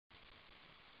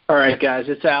All right, guys,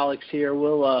 it's Alex here.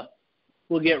 We'll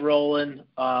get rolling.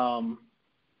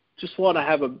 Just want to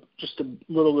have a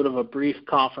little bit of a brief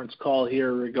conference call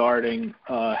here regarding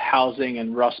housing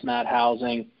and RussMatt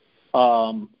housing.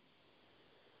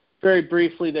 Very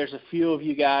briefly, there's a few of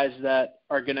you guys that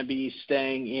are going to be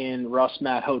staying in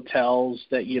RussMatt hotels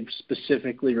that you've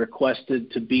specifically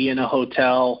requested to be in a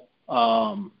hotel,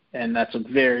 and that's a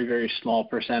very, very small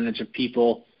percentage of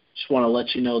people. Just want to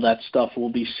let you know that stuff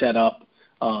will be set up,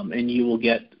 and you will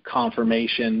get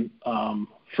confirmation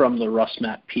from the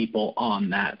RussMatt people on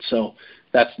that. So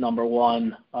that's number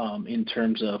one in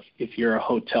terms of if you're a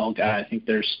hotel guy. I think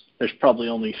there's probably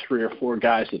only 3 or 4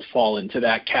 guys that fall into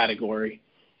that category.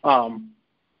 As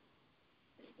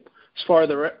far as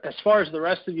the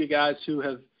rest of you guys who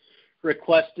have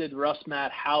requested RussMatt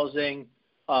housing,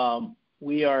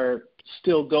 we are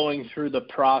still going through the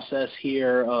process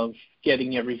here of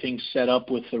getting everything set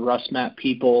up with the RussMatt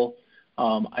people.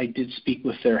 I did speak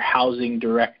with their housing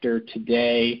director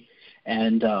today,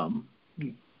 and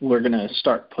we're going to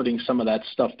start putting some of that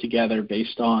stuff together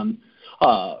based on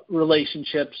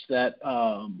relationships that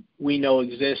we know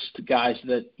exist, guys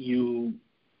that you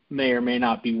may or may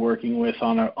not be working with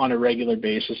on a regular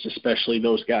basis, especially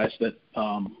those guys that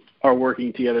are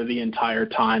working together the entire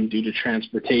time due to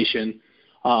transportation.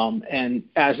 And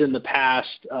as in the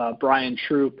past, Brian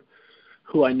Troop,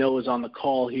 who I know is on the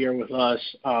call here with us,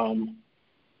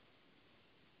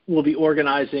 will be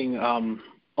organizing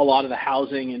a lot of the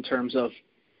housing in terms of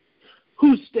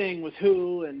who's staying with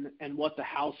who and what the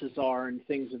houses are and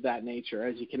things of that nature.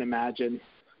 As you can imagine,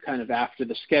 kind of after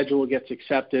the schedule gets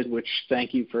accepted, which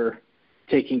thank you for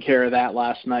taking care of that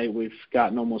last night. We've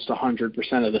gotten almost 100%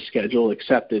 of the schedule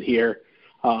accepted here.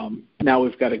 Now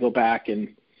we've got to go back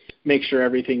and make sure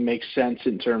everything makes sense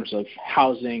in terms of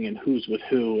housing and who's with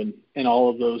who and all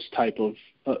of those type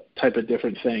of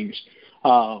different things.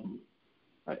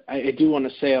 I do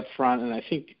want to say up front, and I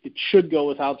think it should go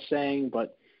without saying,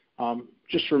 but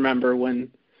just remember when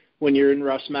you're in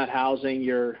RussMatt housing,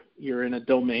 you're in a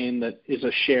domain that is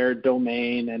a shared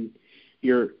domain, and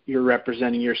you're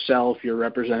representing yourself, you're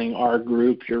representing our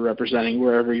group, you're representing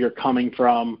wherever you're coming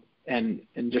from, and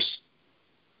just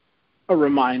a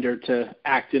reminder to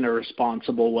act in a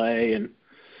responsible way and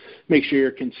make sure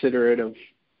you're considerate of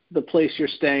the place you're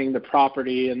staying, the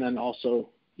property, and then also,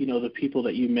 the people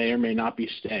that you may or may not be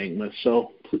staying with.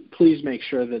 So please make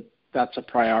sure that that's a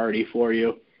priority for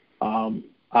you.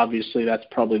 Obviously, that's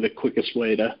probably the quickest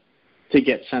way to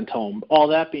get sent home. All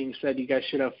that being said, you guys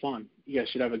should have fun. You guys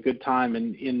should have a good time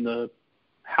in the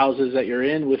houses that you're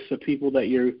in with the people that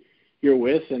you're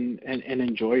with and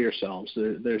enjoy yourselves.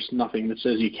 There's nothing that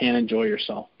says you can't enjoy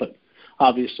yourself, but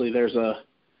obviously there's a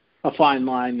fine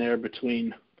line there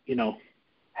between,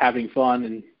 having fun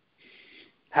and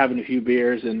having a few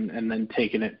beers and then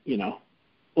taking it,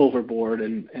 overboard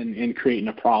and creating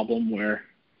a problem where,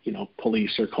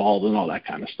 police are called and all that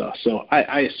kind of stuff. So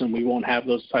I assume we won't have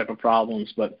those type of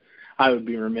problems, but I would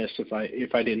be remiss if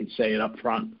I didn't say it up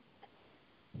front.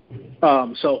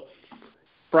 So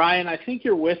Brian, I think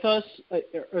you're with us.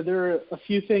 Are there a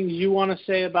few things you want to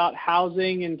say about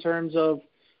housing in terms of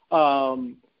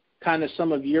kind of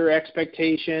some of your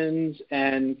expectations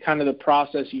and kind of the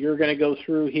process you're going to go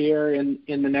through here in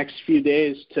the next few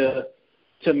days to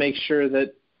make sure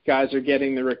that guys are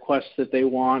getting the requests that they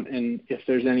want, and if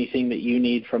there's anything that you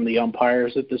need from the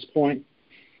umpires at this point?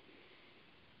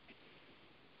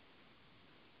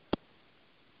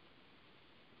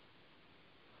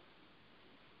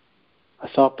 I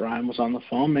thought Brian was on the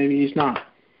phone. Maybe he's not.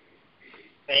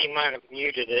 He might have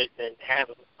muted it and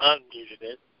haven't unmuted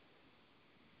it.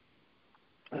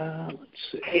 Let's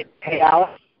see. Hey,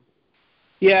 Alex?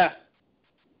 Yeah.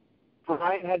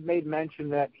 Brian had made mention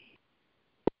that.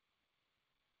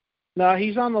 No,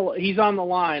 he's on the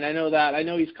line. I know that. I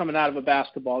know he's coming out of a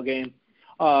basketball game.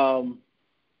 We'll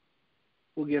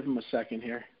give him a second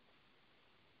here.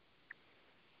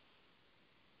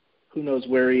 Who knows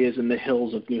where he is in the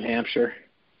hills of New Hampshire?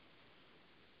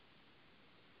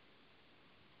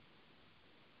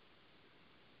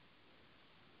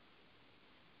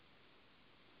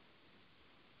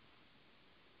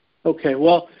 Okay,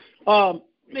 well,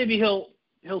 maybe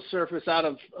he'll surface out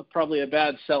of probably a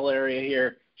bad cell area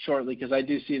here shortly, because I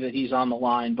do see that he's on the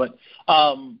line. But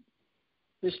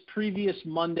this previous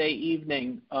Monday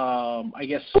evening, I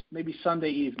guess maybe Sunday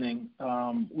evening,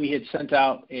 we had sent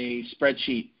out a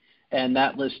spreadsheet, and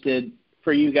that listed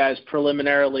for you guys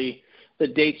preliminarily the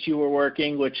dates you were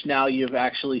working, which now you've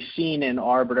actually seen in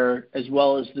Arbiter, as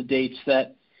well as the dates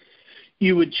that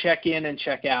you would check in and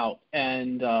check out.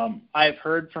 And I've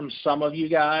heard from some of you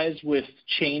guys with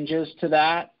changes to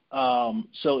that,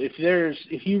 So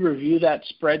if you review that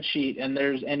spreadsheet and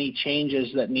there's any changes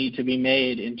that need to be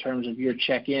made in terms of your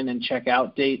check-in and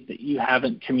check-out date that you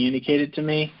haven't communicated to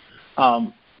me,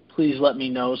 please let me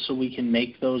know so we can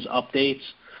make those updates.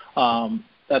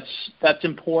 That's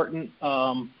important.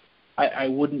 I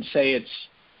wouldn't say it's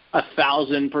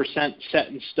 1,000% set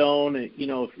in stone.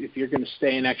 If you're going to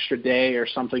stay an extra day or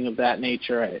something of that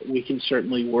nature, we can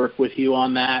certainly work with you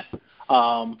on that.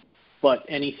 But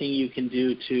anything you can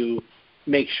do to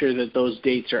make sure that those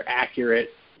dates are accurate,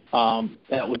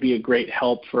 that would be a great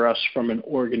help for us from an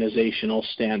organizational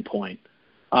standpoint.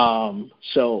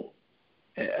 So,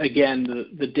 again,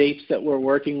 the dates that we're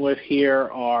working with here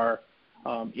are,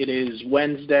 it is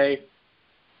Wednesday,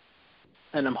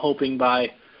 and I'm hoping by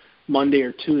Monday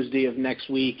or Tuesday of next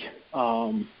week,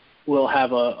 we'll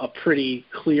have a pretty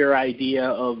clear idea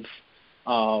of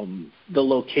the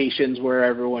locations where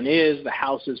everyone is, the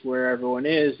houses where everyone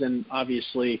is, and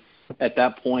obviously at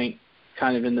that point,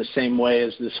 kind of in the same way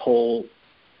as this whole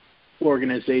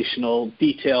organizational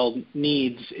detailed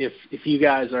needs, if you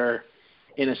guys are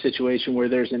in a situation where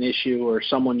there's an issue or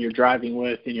someone you're driving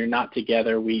with and you're not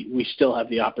together, we still have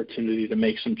the opportunity to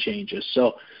make some changes.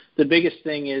 So the biggest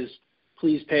thing is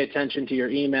please pay attention to your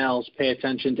emails, pay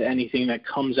attention to anything that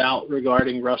comes out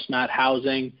regarding RussMatt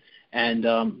housing, and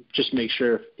just make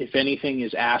sure if anything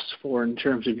is asked for in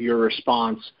terms of your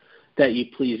response, that you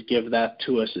please give that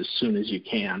to us as soon as you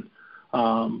can.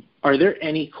 Are there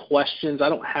any questions? I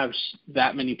don't have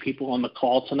that many people on the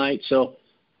call tonight, so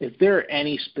if there are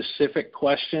any specific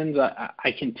questions,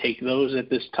 I can take those at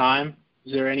this time.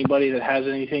 Is there anybody that has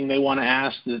anything they want to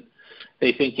ask that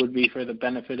they think would be for the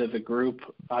benefit of the group?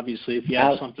 Obviously, if you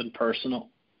have something personal,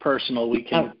 we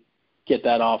can get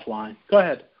that offline. Go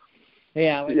ahead. Hey,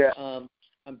 Alex. Yeah.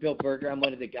 I'm Bill Berger. I'm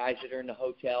one of the guys that are in the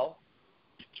hotel.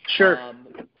 Sure.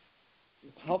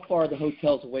 How far are the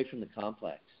hotels away from the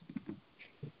complex?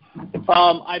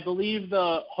 I believe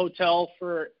the hotel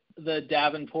for the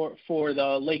Davenport, for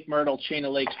the Lake Myrtle Chain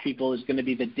of Lakes people, is going to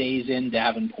be the Days Inn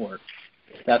Davenport.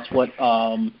 That's what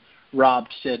Rob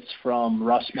Sitz from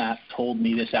RussMatt told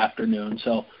me this afternoon.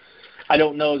 So I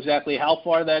don't know exactly how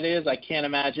far that is. I can't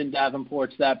imagine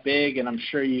Davenport's that big, and I'm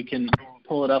sure you can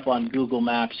pull it up on Google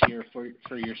Maps here for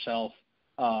yourself,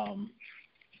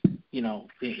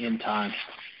 in time.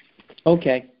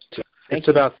 Okay. It's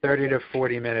about 30 to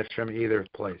 40 minutes from either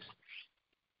place.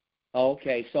 Oh,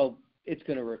 okay. So it's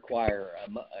going to require,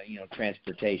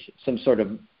 transportation, some sort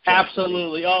of.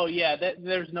 Absolutely. Oh, yeah.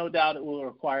 There's no doubt it will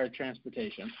require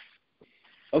transportation.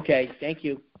 Okay. Thank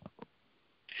you.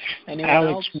 Anyone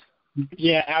Alex, else?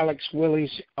 Yeah, Alex, Willie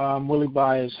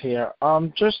Byers here.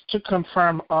 Just to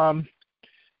confirm,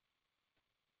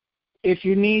 if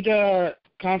you need a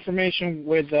confirmation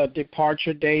with a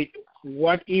departure date,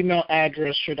 what email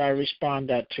address should I respond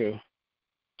that to?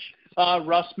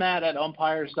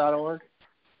 RussMatt@umpires.org.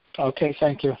 Okay,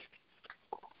 thank you.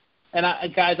 And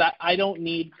guys, I don't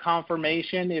need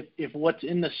confirmation. If what's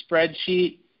in the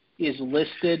spreadsheet is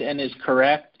listed and is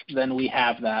correct, then we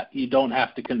have that. You don't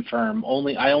have to confirm.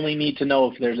 I only need to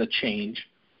know if there's a change.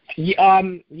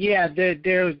 Yeah,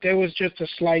 there was just a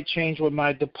slight change with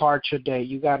my departure date.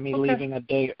 You got me leaving a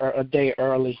day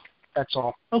early. That's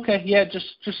all. Okay, yeah,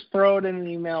 just throw it in an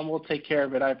email and we'll take care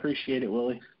of it. I appreciate it,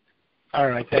 Willie. All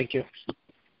right, thank you.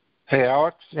 Hey,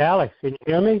 Alex. Alex, can you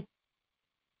hear me?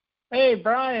 Hey,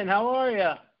 Brian, how are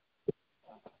you?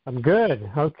 I'm good.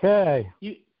 Okay.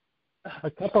 A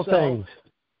couple things.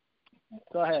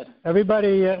 Go ahead.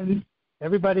 Everybody,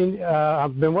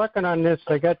 I've been working on this.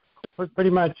 I got pretty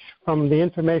much from the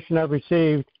information I've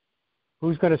received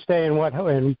who's going to stay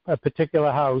in a particular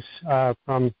house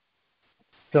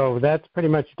so that's pretty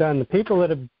much done. The people that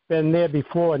have been there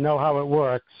before know how it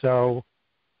works, so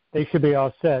they should be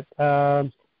all set.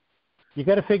 You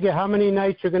got to figure how many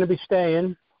nights you're going to be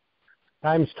staying,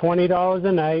 times $20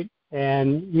 a night,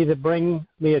 and either bring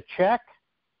me a check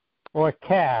or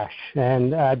cash.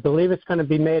 And I believe it's going to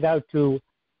be made out to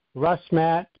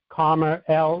RussMatt,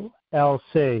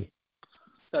 LLC.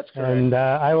 That's correct. And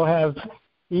I will have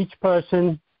a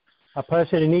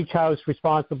person in each house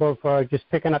responsible for just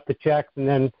picking up the checks, and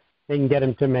then they can get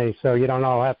them to me, so you don't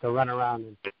all have to run around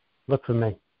and look for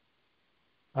me.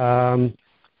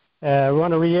 I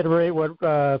want to reiterate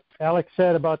what Alex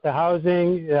said about the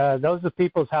housing. Those are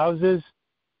people's houses,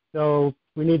 so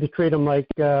we need to treat them like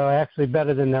actually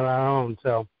better than they're our own.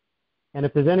 So, and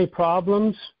if there's any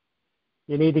problems,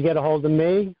 you need to get a hold of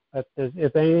me.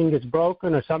 If anything gets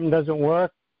broken or something doesn't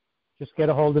work, just get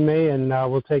a hold of me and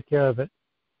we'll take care of it.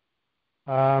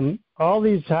 All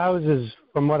these houses,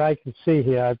 from what I can see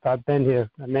here, I've been here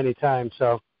many times,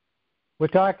 so we're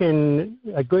talking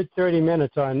a good 30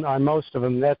 minutes on most of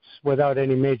them. That's without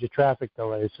any major traffic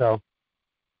delays. So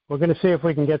we're going to see if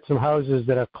we can get some houses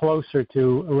that are closer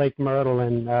to Lake Myrtle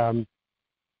and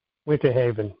Winter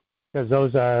Haven, because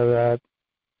those are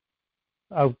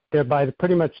they're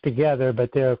pretty much together,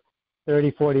 but they're 30,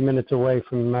 40 minutes away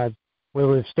from where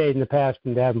we've stayed in the past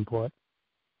in Davenport.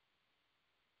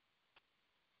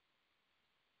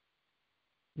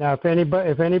 Now,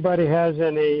 if anybody has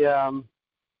any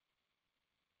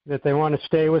that they want to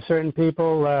stay with certain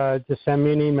people, just send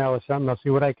me an email or something. I'll see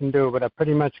what I can do. But I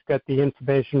pretty much got the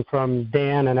information from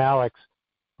Dan and Alex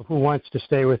of who wants to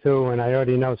stay with who, and I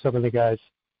already know some of the guys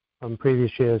from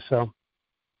previous years. So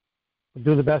we'll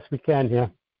do the best we can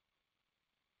here.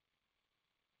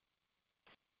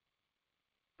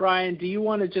 Brian, do you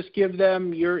want to just give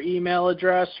them your email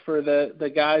address for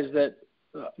the guys that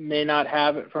may not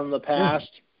have it from the past?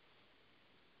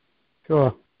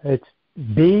 Sure. It's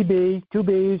BB, two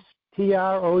B's,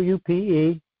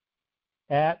 TROUPE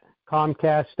at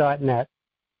Comcast.net.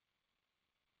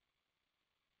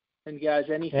 And guys,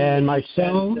 anything. And my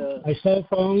cell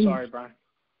phone. Sorry, Brian.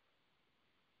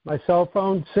 My cell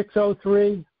phone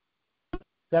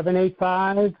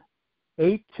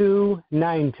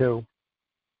 603-785-8292.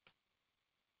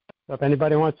 So if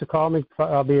anybody wants to call me,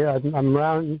 I'm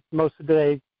around most of the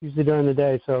day, usually during the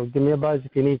day. So give me a buzz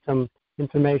if you need some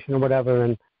information or whatever.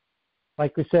 And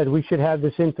like we said, we should have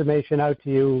this information out to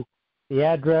you, the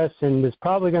address, and there's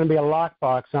probably going to be a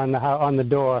lockbox on the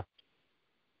door,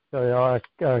 or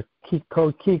a key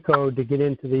code to get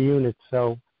into the unit.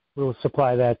 So we'll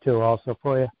supply that too, also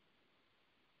for you.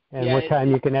 And what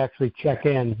time you can actually check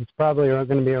in. It's probably going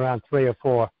to be around 3 or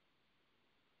 4.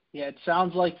 Yeah, it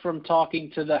sounds like from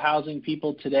talking to the housing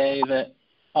people today that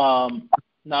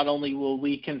not only will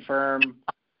we confirm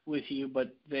with you,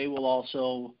 but they will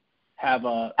also have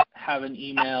an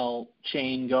email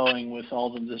chain going with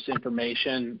all of this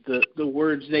information. The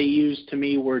words they used to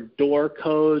me were door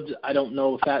codes. I don't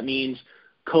know if that means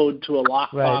code to a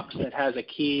lockbox that has a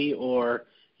key, or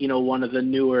one of the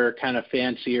newer kind of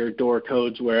fancier door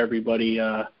codes where everybody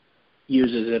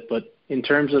uses it. But in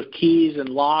terms of keys and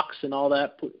locks and all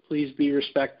that, please be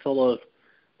respectful of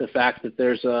the fact that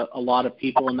there's a lot of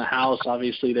people in the house.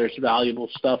 Obviously, there's valuable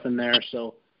stuff in there,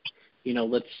 so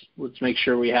let's make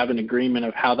sure we have an agreement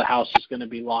of how the house is going to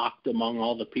be locked among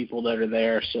all the people that are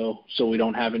there, so we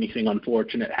don't have anything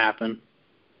unfortunate happen.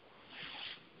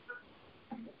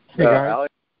 Hey guys.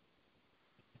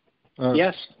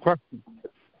 Yes. Question.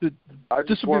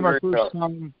 This will be my first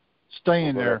time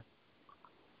staying there.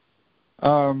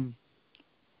 As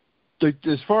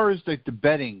far as the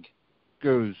bedding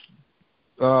goes,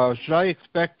 should I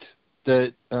expect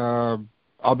that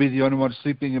I'll be the only one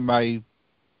sleeping in my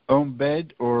own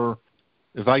bed, or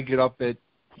if I get up at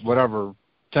 10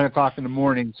 o'clock in the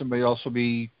morning, somebody else will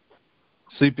be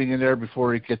sleeping in there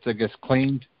before it gets, I guess,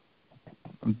 cleaned?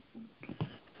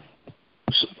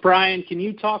 Brian, can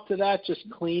you talk to that, just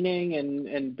cleaning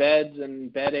and beds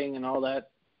and bedding and all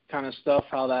that kind of stuff,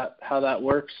 how that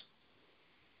works?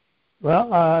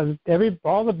 Well,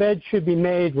 all the beds should be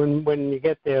made when you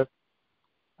get there.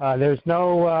 There's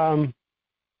no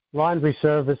laundry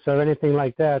service or anything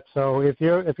like that. So if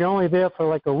you're only there for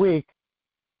like a week,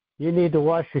 you need to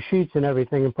wash your sheets and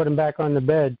everything and put them back on the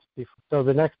bed so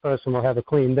the next person will have a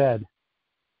clean bed.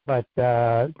 But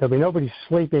there'll be nobody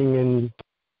sleeping in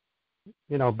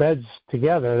beds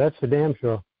together. That's for damn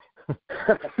sure.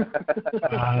 So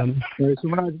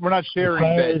we're not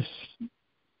sharing beds.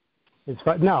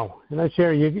 No, you're not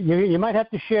sharing. You might have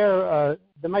to share.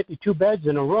 There might be 2 beds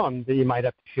in a room that you might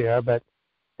have to share, but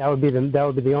that would be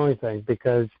the only thing,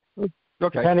 because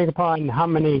depending upon how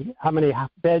many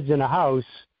beds in a house,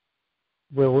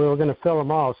 we're going to fill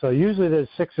them all. So usually there's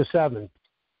 6 or 7.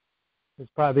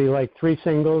 It's probably like 3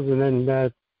 singles and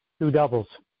then 2 doubles.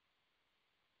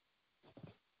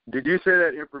 Did you say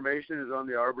that information is on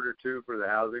the Arbiter too for the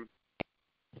housing?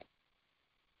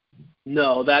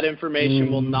 No, that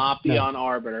information will not be on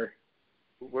Arbiter.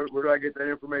 Where do I get that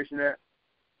information at?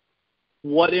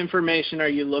 What information are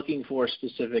you looking for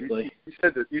specifically? You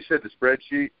said the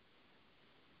spreadsheet.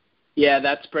 Yeah,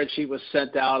 that spreadsheet was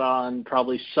sent out on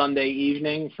probably Sunday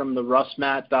evening from the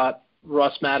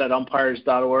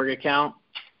RussMatt@umpires.org account.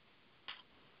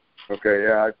 Okay,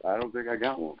 yeah, I don't think I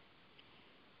got one.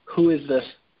 Who is this?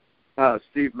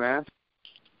 Steve Matt.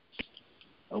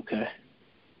 Okay.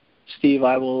 Steve,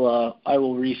 I will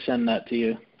resend that to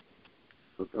you.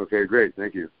 Okay, great.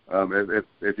 Thank you.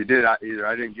 If you did, either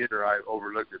I didn't get it or I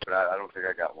overlooked it, but I don't think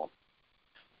I got one.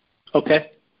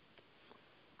 Okay.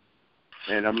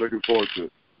 And I'm looking forward to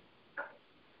it.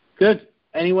 Good.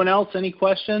 Anyone else? Any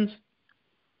questions?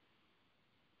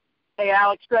 Hey,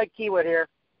 Alex, Greg Keywood here.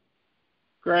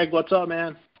 Greg, what's up,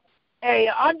 man? Hey,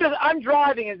 I'm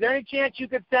driving. Is there any chance you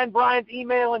could send Brian's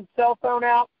email and cell phone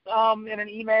out in an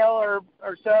email or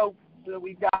so that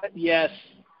we've got it? Yes,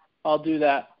 I'll do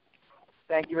that.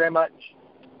 Thank you very much.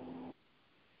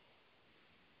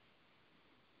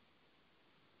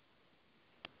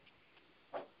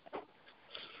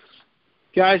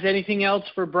 Guys, anything else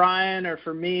for Brian or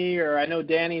for me, or I know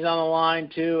Danny's on the line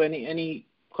too? Any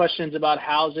questions about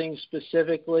housing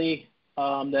specifically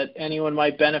that anyone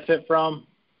might benefit from?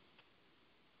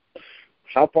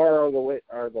 How far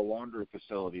are the laundry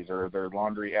facilities? Or are there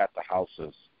laundry at the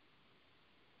houses?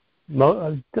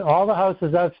 All the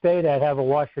houses I've stayed at have a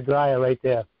washer dryer right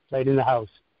there, right in the house.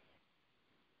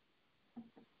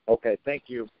 Okay, thank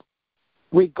you.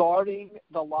 Regarding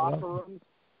the locker rooms,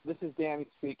 this is Danny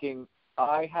speaking.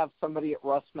 I have somebody at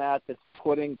RussMatt that's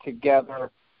putting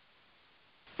together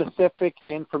specific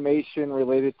information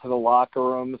related to the locker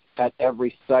rooms at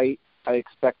every site. I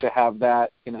expect to have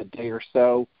that in a day or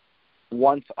so.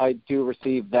 Once I do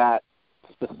receive that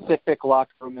specific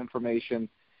locker room information,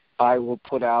 I will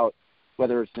put out,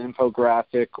 whether it's an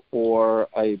infographic or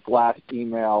a blast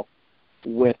email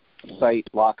with site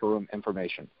locker room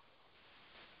information.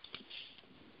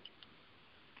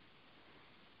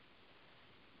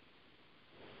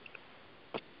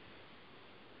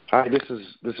 Hi, this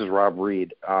is Rob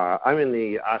Reed. I'm in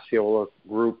the Osceola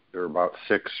group. There are about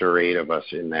 6 or 8 of us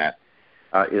in that.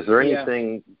 Is there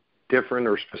anything different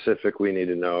or specific we need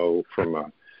to know from a,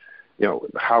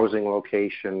 housing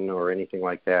location or anything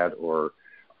like that, or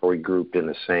are we grouped in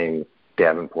the same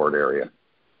Davenport area?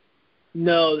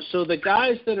 No. So the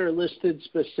guys that are listed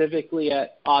specifically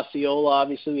at Osceola,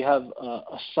 obviously we have a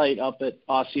site up at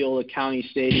Osceola County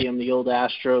Stadium, the old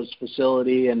Astros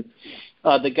facility, and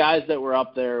the guys that were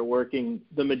up there are working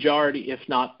the majority, if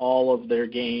not all, of their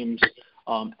games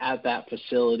at that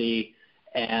facility,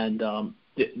 and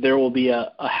there will be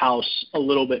a house a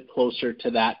little bit closer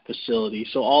to that facility.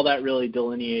 So all that really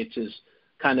delineates is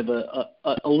kind of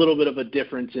a little bit of a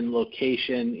difference in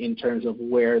location in terms of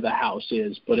where the house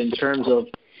is. But in terms of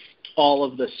all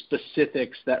of the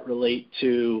specifics that relate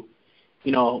to,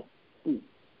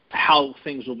 how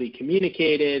things will be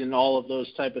communicated and all of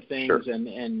those type of things, sure,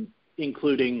 and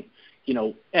including,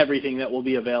 everything that will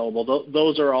be available,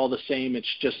 those are all the same.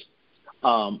 It's just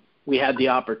we had the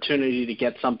opportunity to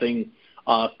get something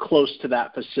close to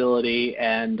that facility,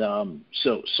 and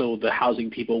so the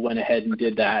housing people went ahead and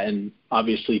did that, and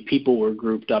obviously people were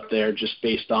grouped up there just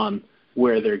based on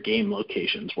where their game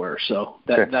locations were. So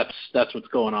that's what's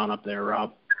going on up there,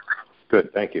 Rob.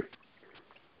 Good, thank you.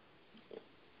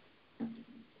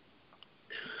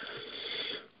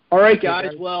 All right,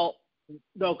 guys. Well,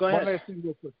 no, go ahead. One last thing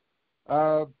real quick.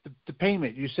 The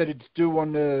payment, you said it's due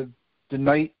on the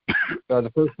night,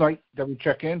 the first night that we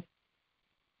check in?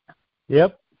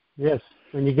 Yep. Yes.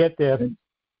 When you get there.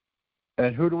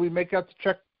 And who do we make out the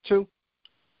check to?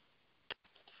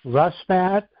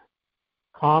 RussMatt,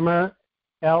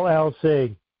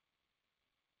 LLC.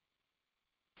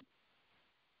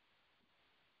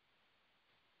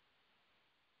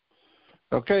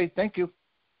 Okay. Thank you.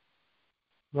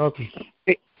 Welcome.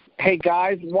 Hey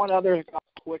guys, one other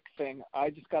quick thing. I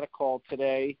just got a call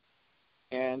today,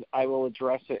 and I will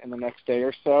address it in the next day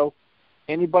or so.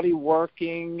 Anybody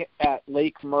working at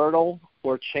Lake Myrtle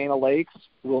or Chain of Lakes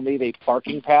will need a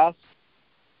parking pass,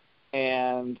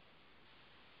 and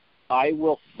I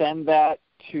will send that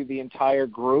to the entire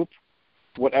group.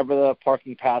 Whatever the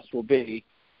parking pass will be,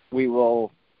 we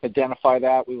will identify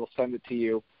that. We will send it to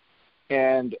you.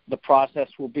 And the process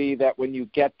will be that when you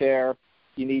get there,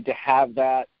 you need to have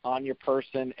that on your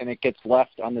person, and it gets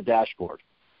left on the dashboard.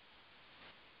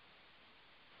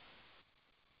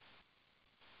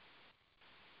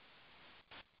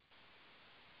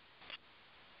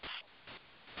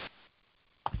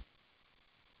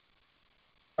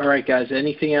 All right, guys.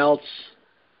 Anything else?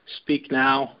 Speak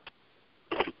now.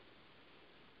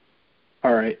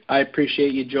 All right. I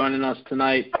appreciate you joining us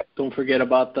tonight. Don't forget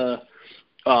about the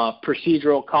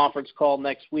procedural conference call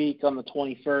next week on the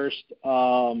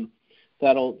 21st.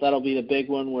 That'll be the big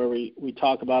one where we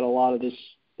talk about a lot of this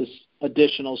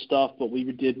additional stuff, but we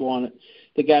did want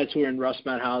the guys who are in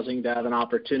RussMatt housing to have an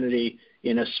opportunity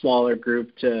in a smaller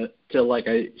group to like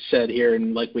I said here,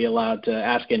 and like we allowed to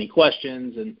ask any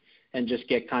questions and just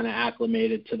get kind of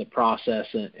acclimated to the process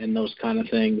and those kind of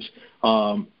things.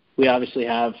 We obviously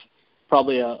have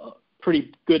probably a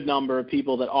pretty good number of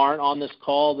people that aren't on this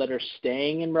call that are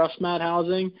staying in RussMatt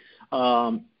housing.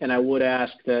 And I would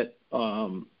ask that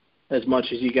as much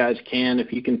as you guys can,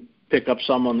 if you can pick up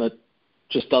someone that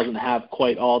just doesn't have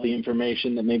quite all the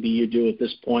information that maybe you do at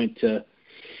this point, to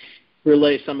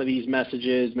relay some of these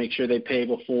messages, make sure they pay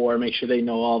before, make sure they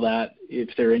know all that.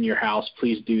 If they're in your house,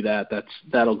 please do that.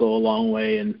 That'll go a long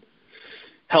way in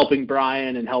helping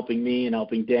Brian and helping me and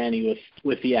helping Danny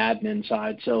with the admin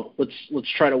side. So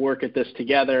let's try to work at this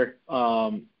together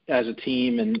as a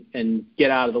team and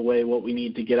get out of the way what we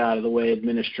need to get out of the way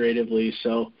administratively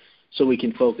so we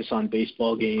can focus on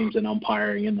baseball games and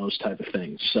umpiring and those type of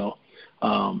things. So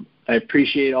I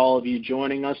appreciate all of you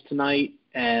joining us tonight,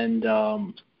 and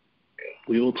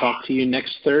we will talk to you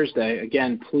next Thursday.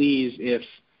 Again, please, if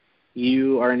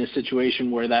you are in a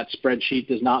situation where that spreadsheet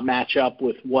does not match up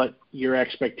with what your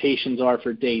expectations are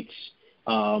for dates,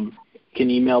 you can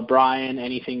email Brian.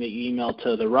 Anything that you email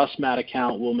to the RussMatt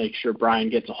account, we'll make sure Brian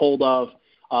gets a hold of,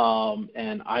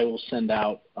 and I will send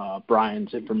out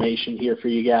Brian's information here for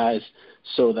you guys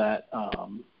so that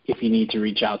if you need to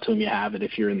reach out to him, you have it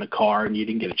if you're in the car and you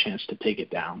didn't get a chance to take it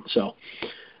down. So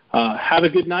have a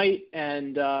good night,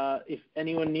 and if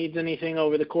anyone needs anything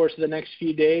over the course of the next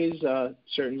few days,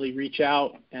 certainly reach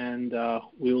out, and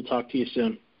we will talk to you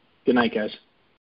soon. Good night, guys.